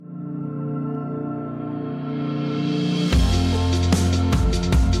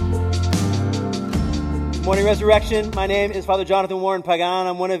Morning Resurrection. My name is Father Jonathan Warren Pagan.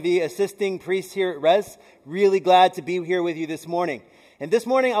 I'm one of the assisting priests here at Res. Really glad to be here with you this morning. And this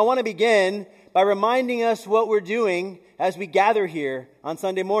morning I want to begin by reminding us what we're doing as we gather here on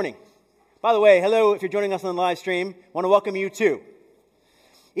Sunday morning. By the way, hello if you're joining us on the live stream. I want to welcome you too.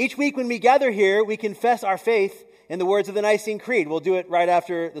 Each week when we gather here, we confess our faith in the words of the Nicene Creed. We'll do it right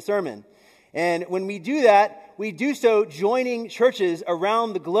after the sermon. And when we do that, we do so joining churches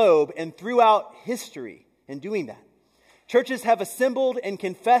around the globe and throughout history in doing that. Churches have assembled and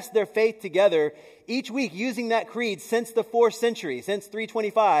confessed their faith together each week using that creed since the 4th century, since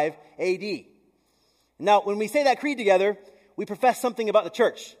 325 AD. Now, when we say that creed together, we profess something about the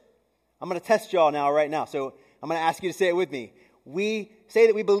church. I'm going to test y'all now, right now. So I'm going to ask you to say it with me. We say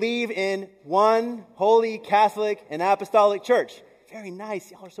that we believe in one holy, Catholic, and apostolic church. Very nice.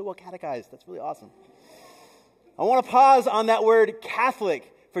 Y'all are so well catechized. That's really awesome. I want to pause on that word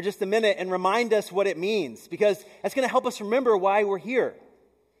Catholic for just a minute and remind us what it means, because that's going to help us remember why we're here.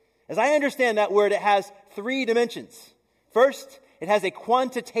 As I understand that word, it has 3 dimensions. First, it has a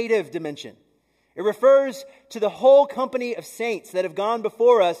quantitative dimension. It refers to the whole company of saints that have gone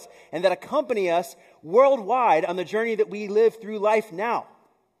before us and that accompany us worldwide on the journey that we live through life now.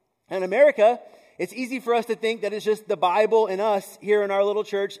 In America, it's easy for us to think that it's just the Bible and us here in our little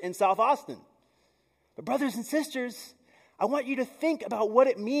church in South Austin. But brothers and sisters, I want you to think about what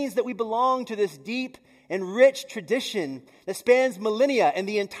it means that we belong to this deep and rich tradition that spans millennia and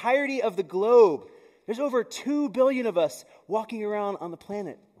the entirety of the globe. There's over 2 billion of us walking around on the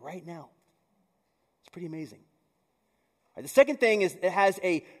planet right now. It's pretty amazing. All right, the second thing is it has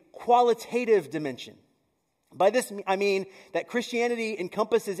a qualitative dimension. By this, I mean that Christianity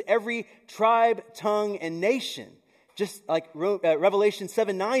encompasses every tribe, tongue, and nation, just like Revelation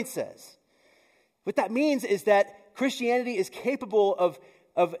 7:9 says. What that means is that Christianity is capable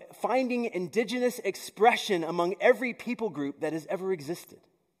of finding indigenous expression among every people group that has ever existed.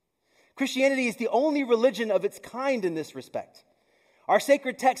 Christianity is the only religion of its kind in this respect. Our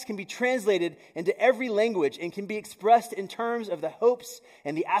sacred text can be translated into every language and can be expressed in terms of the hopes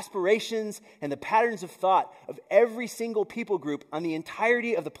and the aspirations and the patterns of thought of every single people group on the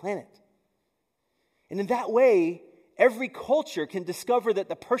entirety of the planet. And in that way, every culture can discover that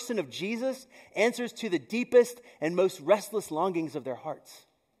the person of Jesus answers to the deepest and most restless longings of their hearts.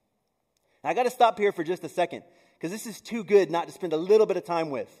 Now, I got to stop here for just a second, because this is too good not to spend a little bit of time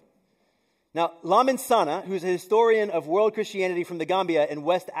with. Now, Lamin Sanneh, who's a historian of world Christianity from the Gambia in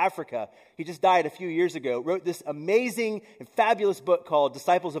West Africa, he just died a few years ago, wrote this amazing and fabulous book called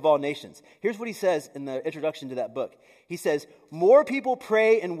Disciples of All Nations. Here's what he says in the introduction to that book. He says, more people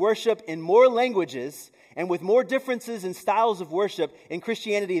pray and worship in more languages and with more differences in styles of worship in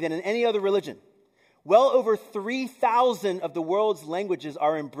Christianity than in any other religion. Well over 3,000 of the world's languages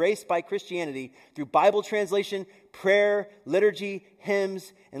are embraced by Christianity through Bible translation, prayer, liturgy,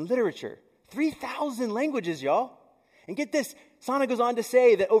 hymns, and literature. 3,000 languages, y'all. And get this, Sanneh goes on to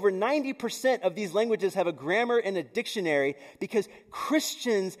say that over 90% of these languages have a grammar and a dictionary because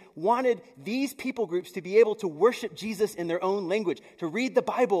Christians wanted these people groups to be able to worship Jesus in their own language, to read the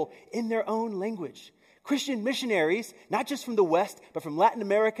Bible in their own language. Christian missionaries, not just from the West, but from Latin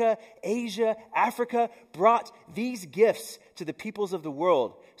America, Asia, Africa, brought these gifts to the peoples of the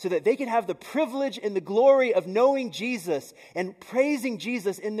world so that they could have the privilege and the glory of knowing Jesus and praising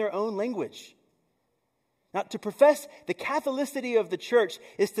Jesus in their own language. Now, to profess the Catholicity of the church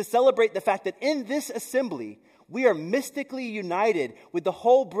is to celebrate the fact that in this assembly, we are mystically united with the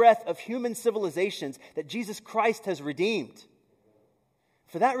whole breadth of human civilizations that Jesus Christ has redeemed.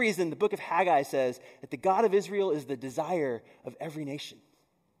 For that reason, the book of Haggai says that the God of Israel is the desire of every nation.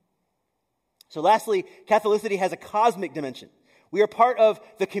 So lastly, Catholicity has a cosmic dimension. We are part of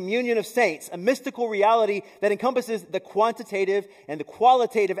the communion of saints, a mystical reality that encompasses the quantitative and the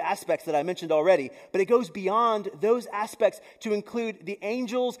qualitative aspects that I mentioned already. But it goes beyond those aspects to include the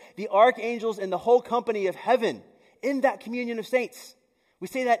angels, the archangels, and the whole company of heaven in that communion of saints. We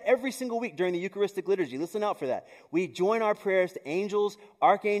say that every single week during the Eucharistic liturgy. Listen out for that. We join our prayers to angels,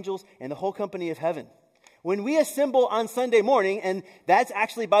 archangels, and the whole company of heaven. When we assemble on Sunday morning, and that's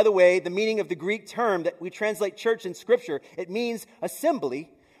actually, by the way, the meaning of the Greek term that we translate church in Scripture, it means assembly.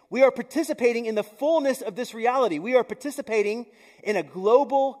 We are participating in the fullness of this reality. We are participating in a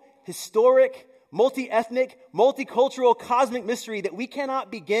global, historic, multi-ethnic, multicultural, cosmic mystery that we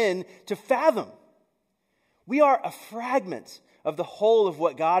cannot begin to fathom. We are a fragment of the whole of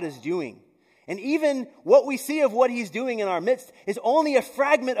what God is doing. And even what we see of what he's doing in our midst is only a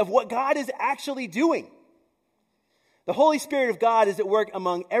fragment of what God is actually doing. The Holy Spirit of God is at work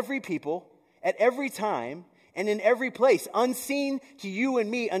among every people, at every time, and in every place, unseen to you and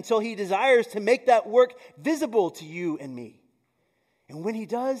me, until he desires to make that work visible to you and me. And when he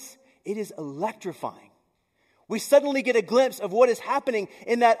does, it is electrifying. We suddenly get a glimpse of what is happening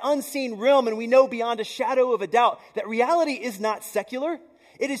in that unseen realm, and we know beyond a shadow of a doubt that reality is not secular.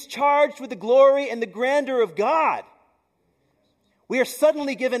 It is charged with the glory and the grandeur of God. We are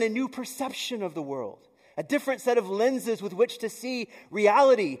suddenly given a new perception of the world, a different set of lenses with which to see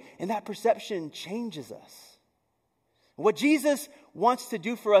reality, and that perception changes us. What Jesus wants to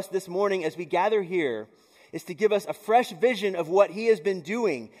do for us this morning as we gather here is to give us a fresh vision of what he has been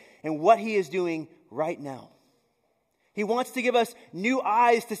doing and what he is doing right now. He wants to give us new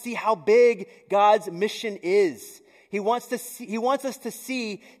eyes to see how big God's mission is. He wants us to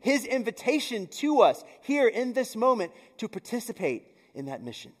see his invitation to us here in this moment to participate in that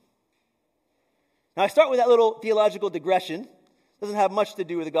mission. Now, I start with that little theological digression. It doesn't have much to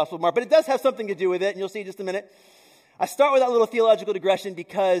do with the Gospel of Mark, but it does have something to do with it, and you'll see in just a minute. I start with that little theological digression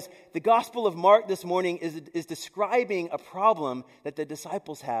because the Gospel of Mark this morning is describing a problem that the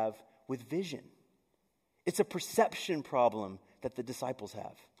disciples have with vision. It's a perception problem that the disciples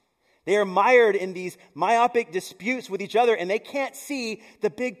have. They are mired in these myopic disputes with each other, and they can't see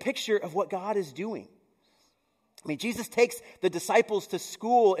the big picture of what God is doing. I mean, Jesus takes the disciples to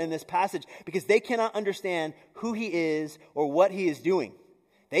school in this passage because they cannot understand who he is or what he is doing.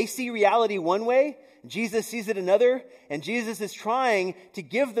 They see reality one way, Jesus sees it another, and Jesus is trying to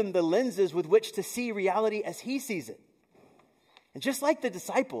give them the lenses with which to see reality as he sees it. And just like the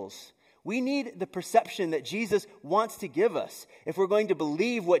disciples, we need the perception that Jesus wants to give us if we're going to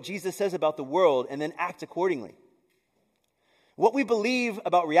believe what Jesus says about the world and then act accordingly. What we believe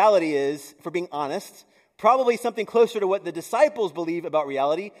about reality is, if we're being honest, probably something closer to what the disciples believe about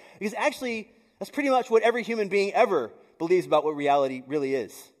reality, because actually that's pretty much what every human being ever believes about what reality really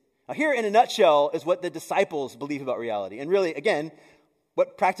is. Now, here in a nutshell is what the disciples believe about reality. And really, again,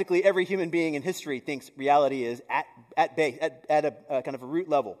 what practically every human being in history thinks reality is at a kind of a root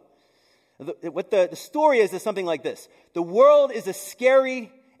level. What the story is something like this. The world is a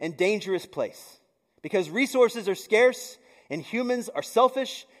scary and dangerous place because resources are scarce and humans are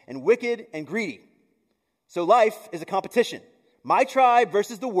selfish and wicked and greedy. So life is a competition. My tribe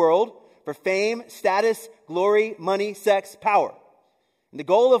versus the world for fame, status, glory, money, sex, power. And the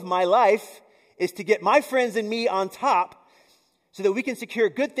goal of my life is to get my friends and me on top so that we can secure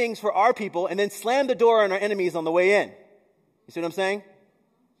good things for our people and then slam the door on our enemies on the way in. You see what I'm saying?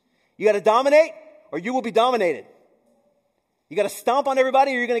 You got to dominate or you will be dominated. You got to stomp on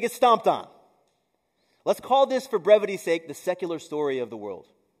everybody or you're going to get stomped on. Let's call this, for brevity's sake, the secular story of the world.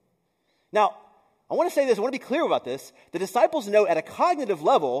 Now, I want to say this, I want to be clear about this. The disciples know at a cognitive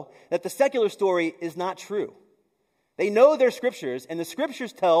level that the secular story is not true. They know their scriptures, and the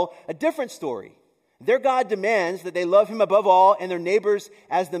scriptures tell a different story. Their God demands that they love him above all and their neighbors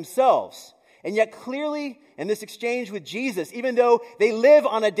as themselves. And yet clearly in this exchange with Jesus, even though they live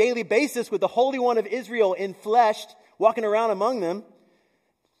on a daily basis with the Holy One of Israel in flesh, walking around among them,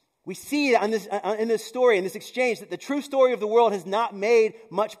 we see in this story, in this exchange, that the true story of the world has not made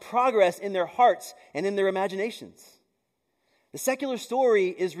much progress in their hearts and in their imaginations. The secular story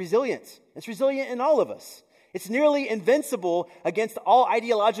is resilient. It's resilient in all of us. It's nearly invincible against all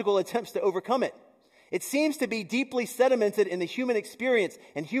ideological attempts to overcome it. It seems to be deeply sedimented in the human experience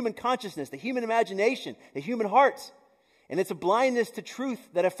and human consciousness, the human imagination, the human heart. And it's a blindness to truth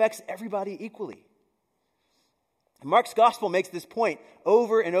that affects everybody equally. Mark's gospel makes this point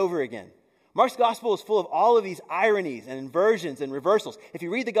over and over again. Mark's gospel is full of all of these ironies and inversions and reversals. If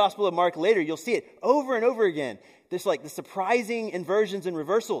you read the Gospel of Mark later, you'll see it over and over again. There's like the surprising inversions and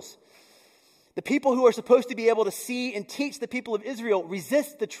reversals. The people who are supposed to be able to see and teach the people of Israel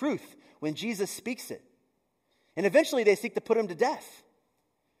resist the truth when Jesus speaks it. And eventually they seek to put him to death.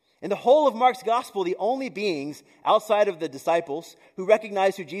 In the whole of Mark's gospel, the only beings outside of the disciples who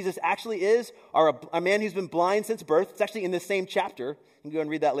recognize who Jesus actually is are a man who's been blind since birth. It's actually in the same chapter. You can go and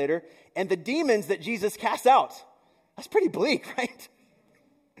read that later. And the demons that Jesus casts out. That's pretty bleak, right?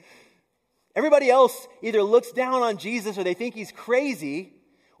 Everybody else either looks down on Jesus or they think he's crazy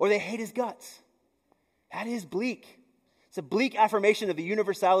or they hate his guts. That is bleak. It's a bleak affirmation of the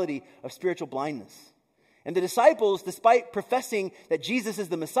universality of spiritual blindness. And the disciples, despite professing that Jesus is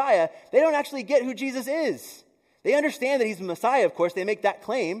the Messiah, they don't actually get who Jesus is. They understand that he's the Messiah, of course. They make that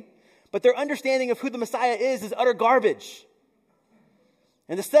claim. But their understanding of who the Messiah is utter garbage.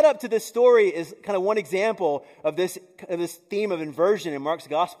 And the setup to this story is kind of one example of this theme of inversion in Mark's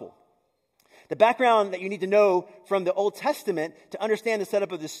gospel. The background that you need to know from the Old Testament to understand the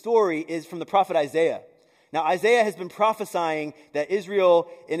setup of this story is from the prophet Isaiah. Now, Isaiah has been prophesying that Israel,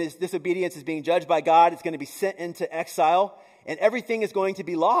 in his disobedience, is being judged by God. It's going to be sent into exile, and everything is going to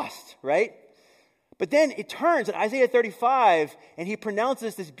be lost, right? But then it turns in Isaiah 35, and he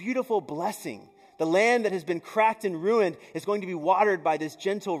pronounces this beautiful blessing. The land that has been cracked and ruined is going to be watered by this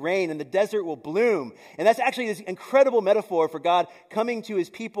gentle rain, and the desert will bloom. And that's actually this incredible metaphor for God coming to his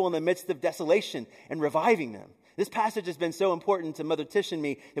people in the midst of desolation and reviving them. This passage has been so important to Mother Tish and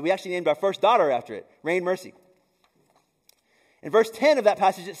me that we actually named our first daughter after it, Rain Mercy. In verse 10 of that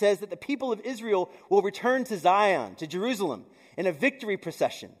passage, it says that the people of Israel will return to Zion, to Jerusalem, in a victory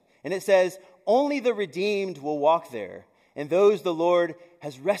procession. And it says, only the redeemed will walk there, and those the Lord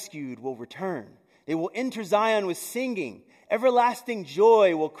has rescued will return. They will enter Zion with singing. Everlasting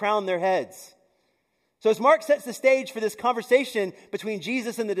joy will crown their heads. So as Mark sets the stage for this conversation between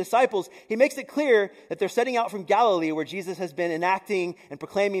Jesus and the disciples, he makes it clear that they're setting out from Galilee, where Jesus has been enacting and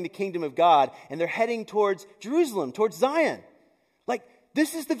proclaiming the kingdom of God, and they're heading towards Jerusalem, towards Zion. Like,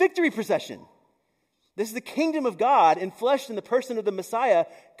 this is the victory procession. This is the kingdom of God enfleshed in the person of the Messiah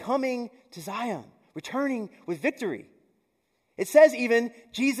coming to Zion, returning with victory. It says even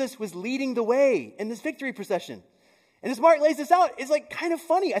Jesus was leading the way in this victory procession. And as Mark lays this out, it's like kind of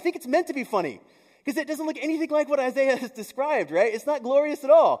funny. I think it's meant to be funny because it doesn't look anything like what Isaiah has described, right? It's not glorious at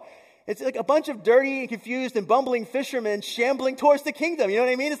all. It's like a bunch of dirty and confused and bumbling fishermen shambling towards the kingdom. You know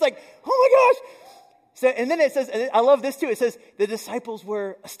what I mean? It's like, oh my gosh. So, and then it says, and I love this too. It says the disciples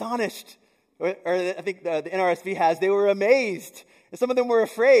were astonished. Or I think the NRSV has, they were amazed. And some of them were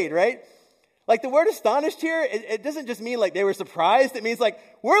afraid, right? Like the word astonished here, it doesn't just mean like they were surprised. It means like,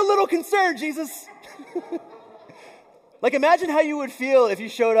 we're a little concerned, Jesus. Like imagine how you would feel if you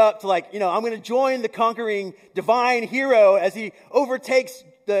showed up to like, I'm going to join the conquering divine hero as he overtakes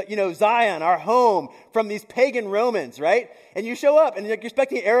the, Zion, our home, from these pagan Romans, right? And you show up and you're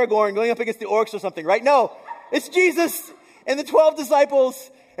expecting Aragorn going up against the orcs or something, right? No, it's Jesus and the 12 disciples,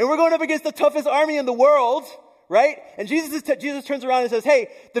 and we're going up against the toughest army in the world, right? And Jesus turns around and says, hey,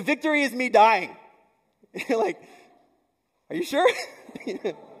 the victory is me dying. You're like, are you sure?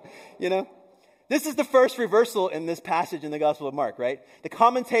 This is the first reversal in this passage in the Gospel of Mark, right? The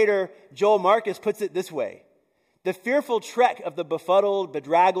commentator Joel Marcus puts it this way. The fearful trek of the befuddled,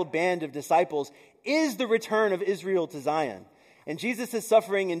 bedraggled band of disciples is the return of Israel to Zion. And Jesus'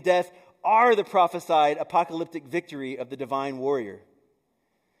 suffering and death are the prophesied apocalyptic victory of the divine warrior.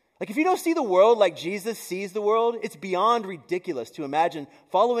 Like if you don't see the world like Jesus sees the world, it's beyond ridiculous to imagine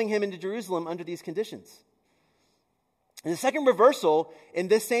following him into Jerusalem under these conditions. And the second reversal in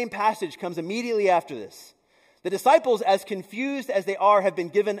this same passage comes immediately after this. The disciples, as confused as they are, have been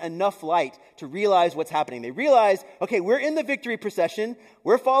given enough light to realize what's happening. They realize, okay, we're in the victory procession.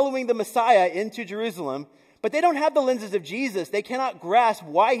 We're following the Messiah into Jerusalem, but they don't have the lenses of Jesus. They cannot grasp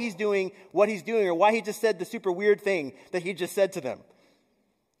why he's doing what he's doing or why he just said the super weird thing that he just said to them.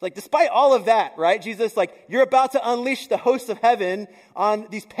 Like, despite all of that, right, Jesus, like, you're about to unleash the hosts of heaven on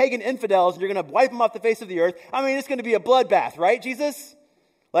these pagan infidels, and you're going to wipe them off the face of the earth. I mean, it's going to be a bloodbath, right, Jesus?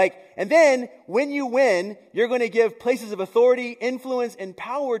 Like, and then, when you win, you're going to give places of authority, influence, and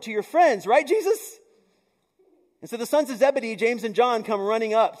power to your friends, right, Jesus? And so the sons of Zebedee, James and John, come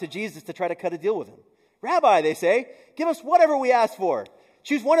running up to Jesus to try to cut a deal with him. Rabbi, they say, give us whatever we ask for.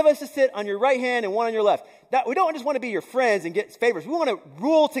 Choose one of us to sit on your right hand and one on your left. That, we don't just want to be your friends and get favors. We want to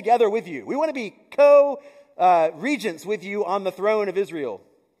rule together with you. We want to be co-regents with you on the throne of Israel.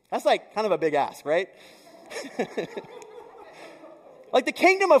 That's like kind of a big ask, right? Like the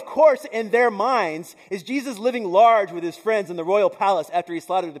kingdom, of course, in their minds is Jesus living large with his friends in the royal palace after he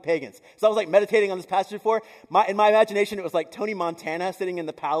slaughtered the pagans. So I was like meditating on this passage before. In my imagination, it was like Tony Montana sitting in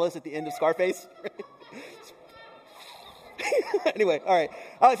the palace at the end of Scarface. Anyway, all right.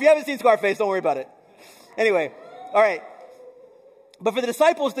 If you haven't seen Scarface, don't worry about it. Anyway, all right. But for the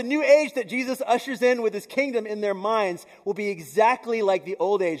disciples, the new age that Jesus ushers in with his kingdom in their minds will be exactly like the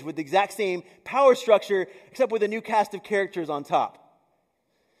old age, with the exact same power structure, except with a new cast of characters on top.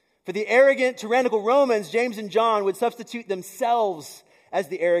 For the arrogant, tyrannical Romans, James and John would substitute themselves as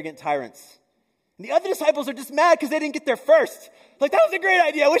the arrogant tyrants. And the other disciples are just mad because they didn't get there first. Like, that was a great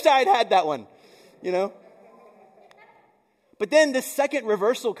idea. I wish I had had that one, But then the second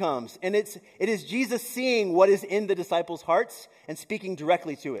reversal comes, and it is Jesus seeing what is in the disciples' hearts and speaking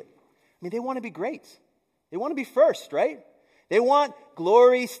directly to it. I mean, they want to be great. They want to be first, right? They want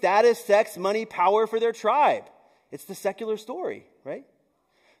glory, status, sex, money, power for their tribe. It's the secular story, right?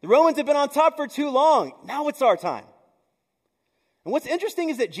 The Romans have been on top for too long. Now it's our time. And what's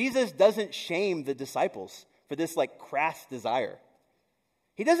interesting is that Jesus doesn't shame the disciples for this crass desire.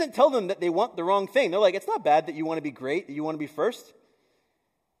 He doesn't tell them that they want the wrong thing. They're like, it's not bad that you want to be great, that you want to be first.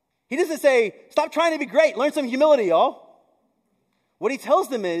 He doesn't say, stop trying to be great, learn some humility, y'all. What he tells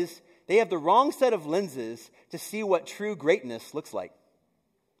them is they have the wrong set of lenses to see what true greatness looks like.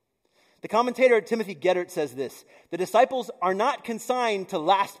 The commentator Timothy Geddert says this: the disciples are not consigned to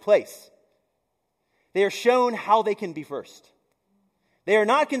last place. They are shown how they can be first. They are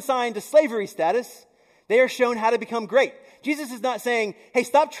not consigned to slavery status. They are shown how to become great. Jesus is not saying, hey,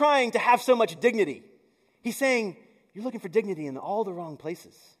 stop trying to have so much dignity. He's saying, you're looking for dignity in all the wrong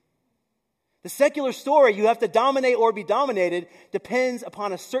places. The secular story, you have to dominate or be dominated, depends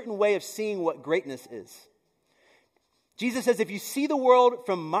upon a certain way of seeing what greatness is. Jesus says, if you see the world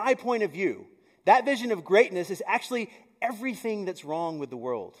from my point of view, that vision of greatness is actually everything that's wrong with the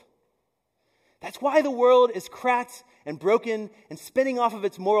world. That's why the world is cracked and broken and spinning off of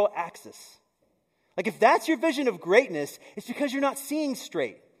its moral axis. Like, if that's your vision of greatness, it's because you're not seeing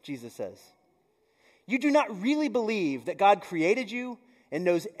straight, Jesus says. You do not really believe that God created you and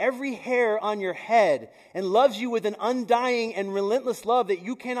knows every hair on your head and loves you with an undying and relentless love that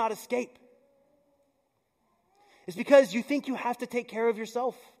you cannot escape. It's because you think you have to take care of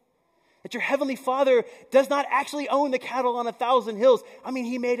yourself. That your heavenly Father does not actually own the cattle on 1,000 hills. I mean,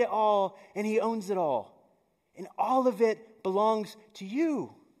 he made it all and he owns it all. And all of it belongs to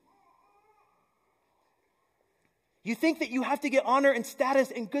you. You think that you have to get honor and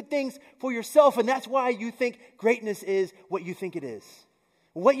status and good things for yourself, and that's why you think greatness is what you think it is.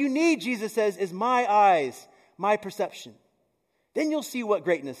 What you need, Jesus says, is my eyes, my perception. Then you'll see what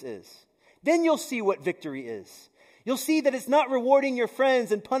greatness is. Then you'll see what victory is. You'll see that it's not rewarding your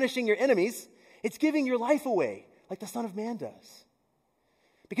friends and punishing your enemies. It's giving your life away like the Son of Man does.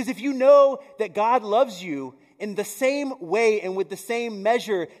 Because if you know that God loves you in the same way and with the same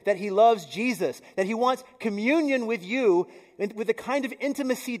measure that he loves Jesus, that he wants communion with you and with the kind of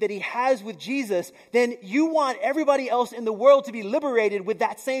intimacy that he has with Jesus, then you want everybody else in the world to be liberated with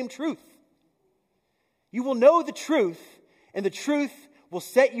that same truth. You will know the truth, and the truth will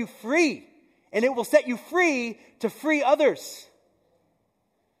set you free. And it will set you free to free others.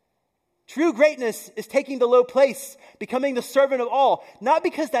 True greatness is taking the low place, becoming the servant of all. Not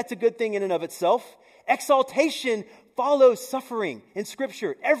because that's a good thing in and of itself. Exaltation follows suffering in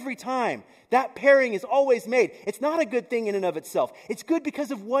Scripture every time. That pairing is always made. It's not a good thing in and of itself. It's good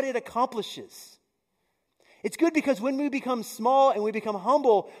because of what it accomplishes. It's good because when we become small and we become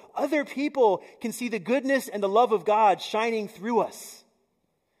humble, other people can see the goodness and the love of God shining through us.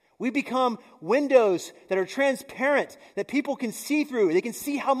 We become windows that are transparent, that people can see through. They can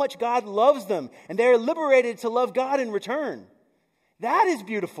see how much God loves them, and they are liberated to love God in return. That is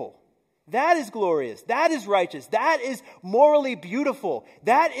beautiful. That is glorious. That is righteous. That is morally beautiful.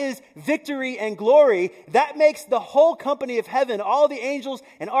 That is victory and glory. That makes the whole company of heaven, all the angels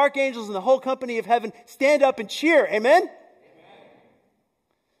and archangels and the whole company of heaven, stand up and cheer. Amen?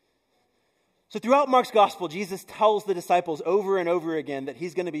 So throughout Mark's gospel, Jesus tells the disciples over and over again that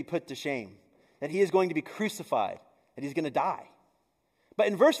he's going to be put to shame, that he is going to be crucified, that he's going to die. But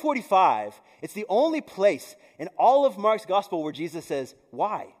in verse 45, it's the only place in all of Mark's gospel where Jesus says,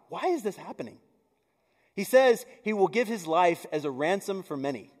 why? Why is this happening? He says he will give his life as a ransom for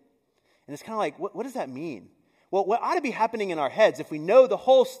many. And it's kind of like, what does that mean? Well, what ought to be happening in our heads, if we know the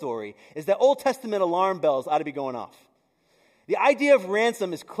whole story, is that Old Testament alarm bells ought to be going off. The idea of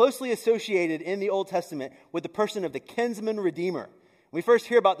ransom is closely associated in the Old Testament with the person of the kinsman redeemer. We first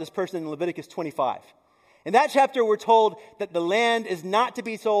hear about this person in Leviticus 25. In that chapter, we're told that the land is not to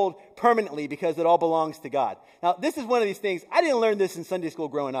be sold permanently because it all belongs to God. Now, this is one of these things, I didn't learn this in Sunday school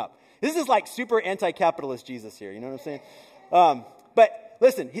growing up. This is like super anti-capitalist Jesus here, you know what I'm saying? But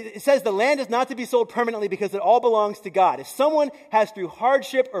listen, it says the land is not to be sold permanently because it all belongs to God. If someone has through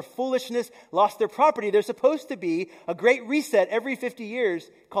hardship or foolishness lost their property, there's supposed to be a great reset every 50 years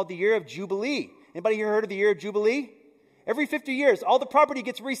called the year of Jubilee. Anybody here heard of the year of Jubilee? Every 50 years, all the property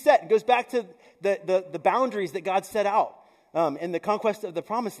gets reset and goes back to the boundaries that God set out in the conquest of the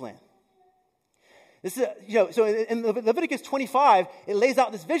promised land. This is, so in Leviticus 25, it lays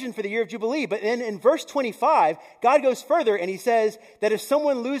out this vision for the year of Jubilee. But then in verse 25, God goes further and he says that if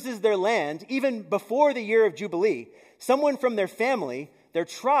someone loses their land, even before the year of Jubilee, someone from their family, their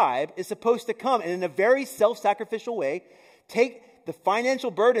tribe, is supposed to come and in a very self-sacrificial way, take the financial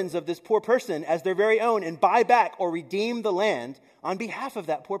burdens of this poor person as their very own and buy back or redeem the land on behalf of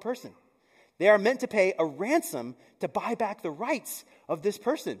that poor person. They are meant to pay a ransom to buy back the rights of this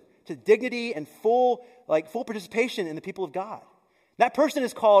person to dignity and full participation in the people of God. That person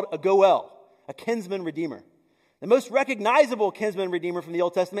is called a goel, a kinsman redeemer. The most recognizable kinsman redeemer from the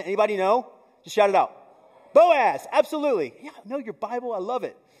Old Testament, anybody know? Just shout it out. Boaz, absolutely. Yeah, know your Bible, I love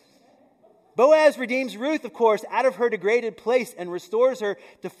it. Boaz redeems Ruth, of course, out of her degraded place and restores her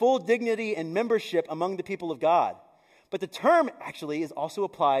to full dignity and membership among the people of God. But the term actually is also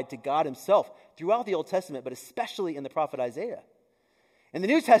applied to God himself throughout the Old Testament, but especially in the prophet Isaiah. In the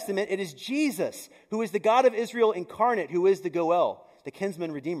New Testament, it is Jesus who is the God of Israel incarnate, who is the Goel, the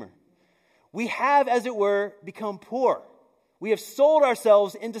kinsman redeemer. We have, as it were, become poor. We have sold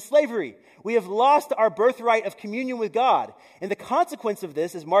ourselves into slavery. We have lost our birthright of communion with God. And the consequence of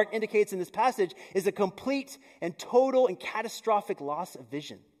this, as Mark indicates in this passage, is a complete and total and catastrophic loss of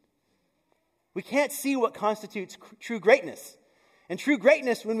vision. We can't see what constitutes true greatness. And true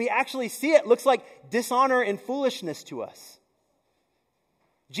greatness, when we actually see it, looks like dishonor and foolishness to us.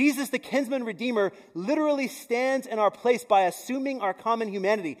 Jesus, the kinsman redeemer, literally stands in our place by assuming our common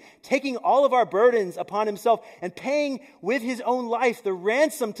humanity, taking all of our burdens upon himself and paying with his own life the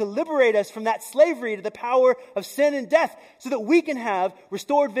ransom to liberate us from that slavery to the power of sin and death so that we can have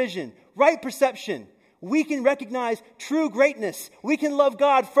restored vision, right perception. We can recognize true greatness. We can love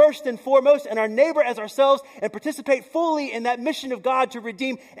God first and foremost and our neighbor as ourselves and participate fully in that mission of God to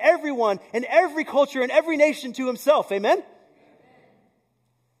redeem everyone and every culture and every nation to himself. Amen?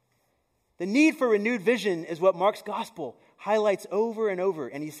 The need for renewed vision is what Mark's gospel highlights over and over.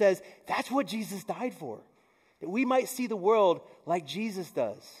 And he says, that's what Jesus died for, that we might see the world like Jesus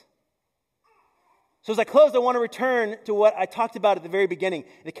does. So as I close, I want to return to what I talked about at the very beginning,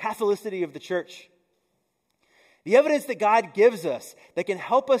 the Catholicity of the church. The evidence that God gives us that can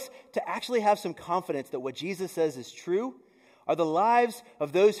help us to actually have some confidence that what Jesus says is true are the lives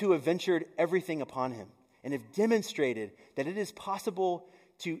of those who have ventured everything upon him and have demonstrated that it is possible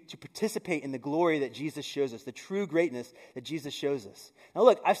to participate in the glory that Jesus shows us, the true greatness that Jesus shows us. Now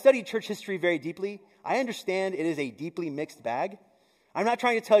look, I've studied church history very deeply. I understand it is a deeply mixed bag. I'm not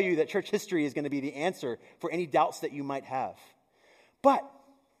trying to tell you that church history is going to be the answer for any doubts that you might have. But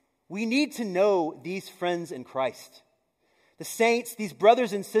we need to know these friends in Christ. The saints, these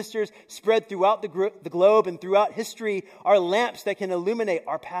brothers and sisters spread throughout the globe and throughout history are lamps that can illuminate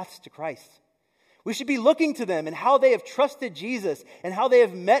our paths to Christ. We should be looking to them and how they have trusted Jesus and how they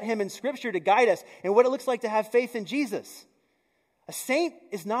have met him in Scripture to guide us and what it looks like to have faith in Jesus. A saint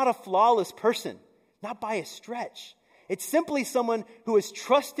is not a flawless person, not by a stretch. It's simply someone who has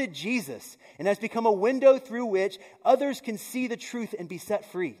trusted Jesus and has become a window through which others can see the truth and be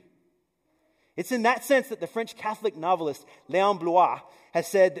set free. It's in that sense that the French Catholic novelist Léon Blois has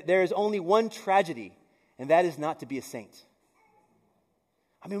said that there is only one tragedy, and that is not to be a saint.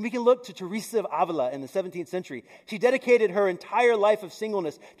 I mean, we can look to Teresa of Avila in the 17th century. She dedicated her entire life of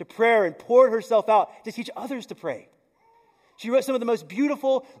singleness to prayer and poured herself out to teach others to pray. She wrote some of the most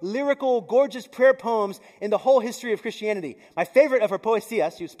beautiful, lyrical, gorgeous prayer poems in the whole history of Christianity. My favorite of her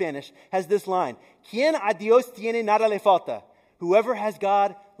poesías, she was Spanish, has this line: "Quien a Dios tiene nada le falta." Whoever has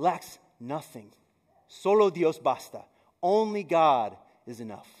God lacks nothing. Solo Dios basta. Only God is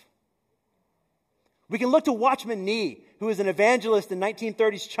enough. We can look to Watchman Nee, who was an evangelist in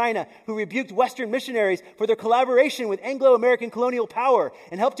 1930s China who rebuked Western missionaries for their collaboration with Anglo-American colonial power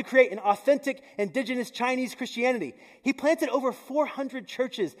and helped to create an authentic indigenous Chinese Christianity. He planted over 400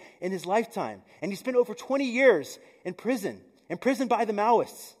 churches in his lifetime, and he spent over 20 years in prison, imprisoned by the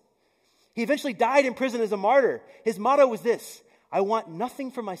Maoists. He eventually died in prison as a martyr. His motto was this: I want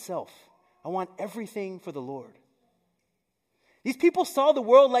nothing for myself. I want everything for the Lord. These people saw the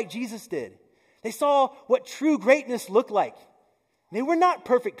world like Jesus did. They saw what true greatness looked like. They were not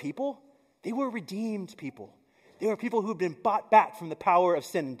perfect people. They were redeemed people. They were people who had been bought back from the power of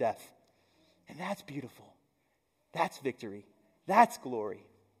sin and death. And that's beautiful. That's victory. That's glory.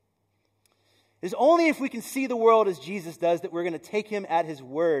 It is only if we can see the world as Jesus does that we're going to take him at his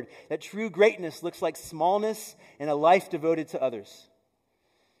word, that true greatness looks like smallness and a life devoted to others.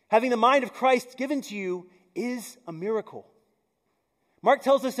 Having the mind of Christ given to you is a miracle. Mark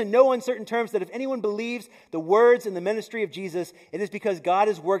tells us in no uncertain terms that if anyone believes the words and the ministry of Jesus, it is because God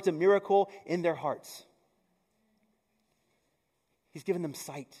has worked a miracle in their hearts. He's given them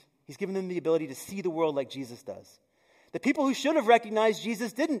sight. He's given them the ability to see the world like Jesus does. The people who should have recognized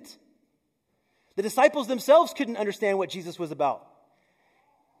Jesus didn't. The disciples themselves couldn't understand what Jesus was about.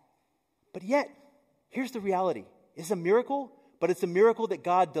 But yet, here's the reality. It's a miracle, but it's a miracle that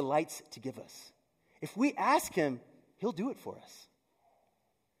God delights to give us. If we ask him, he'll do it for us.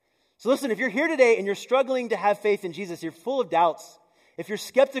 So listen, if you're here today and you're struggling to have faith in Jesus, you're full of doubts, if you're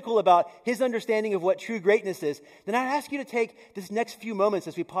skeptical about his understanding of what true greatness is, then I'd ask you to take this next few moments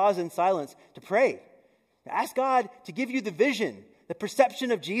as we pause in silence to pray. Ask God to give you the vision, the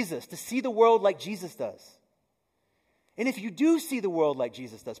perception of Jesus, to see the world like Jesus does. And if you do see the world like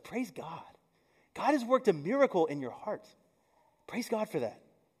Jesus does, praise God. God has worked a miracle in your heart. Praise God for that.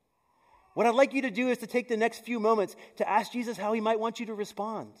 What I'd like you to do is to take the next few moments to ask Jesus how he might want you to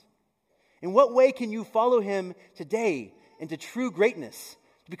respond. In what way can you follow him today into true greatness,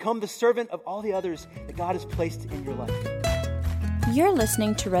 to become the servant of all the others that God has placed in your life? You're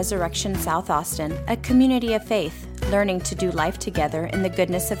listening to Resurrection South Austin, a community of faith, learning to do life together in the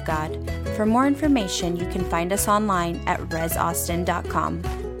goodness of God. For more information, you can find us online at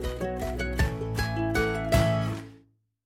resaustin.com.